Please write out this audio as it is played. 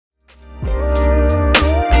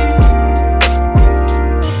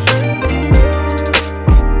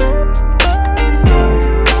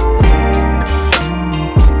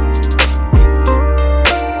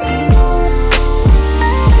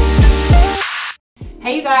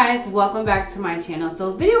Hey you guys, welcome back to my channel.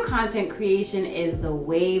 So video content creation is the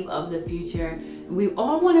wave of the future. We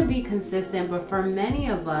all want to be consistent, but for many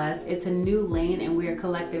of us, it's a new lane and we're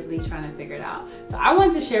collectively trying to figure it out. So I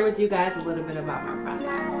wanted to share with you guys a little bit about my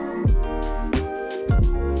process.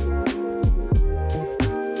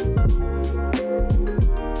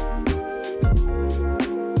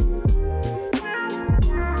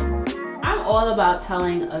 All about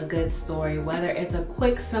telling a good story, whether it's a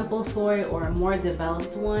quick, simple story or a more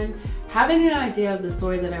developed one. Having an idea of the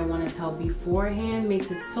story that I want to tell beforehand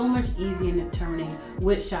makes it so much easier in determining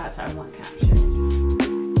which shots I want captured.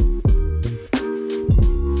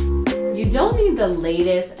 You don't need the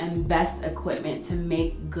latest and best equipment to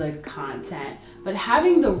make good content, but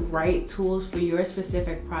having the right tools for your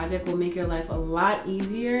specific project will make your life a lot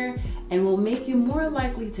easier and will make you more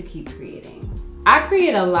likely to keep creating. I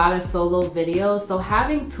create a lot of solo videos, so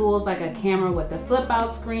having tools like a camera with a flip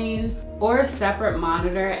out screen or a separate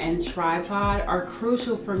monitor and tripod are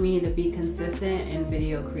crucial for me to be consistent in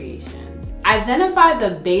video creation. Identify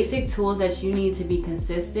the basic tools that you need to be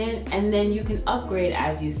consistent, and then you can upgrade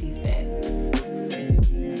as you see fit.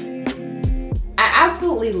 I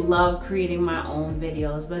absolutely love creating my own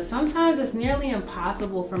videos, but sometimes it's nearly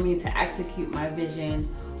impossible for me to execute my vision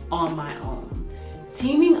on my own.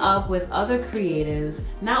 Teaming up with other creatives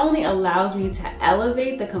not only allows me to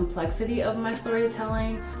elevate the complexity of my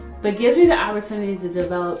storytelling, but gives me the opportunity to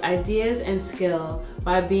develop ideas and skill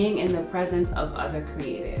by being in the presence of other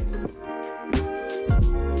creatives.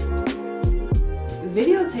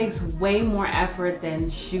 Video takes way more effort than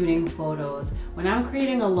shooting photos. When I'm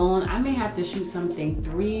creating alone, I may have to shoot something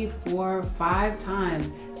 3, 4, 5 times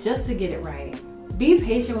just to get it right. Be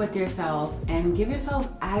patient with yourself and give yourself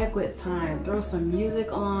adequate time. Throw some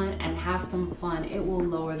music on and have some fun. It will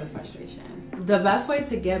lower the frustration. The best way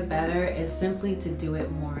to get better is simply to do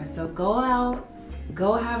it more. So go out,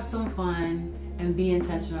 go have some fun, and be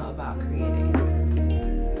intentional about creating.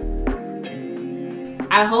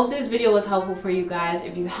 I hope this video was helpful for you guys.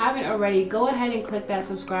 If you haven't already, go ahead and click that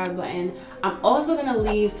subscribe button. I'm also gonna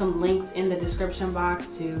leave some links in the description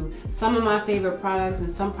box to some of my favorite products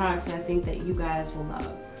and some products that I think that you guys will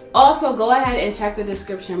love. Also, go ahead and check the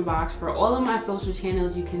description box for all of my social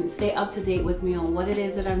channels. You can stay up to date with me on what it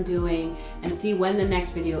is that I'm doing and see when the next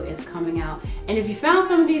video is coming out. And if you found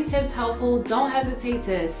some of these tips helpful, don't hesitate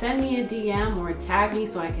to send me a DM or tag me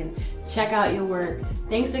so I can check out your work.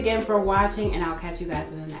 Thanks again for watching, and I'll catch you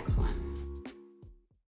guys in the next one.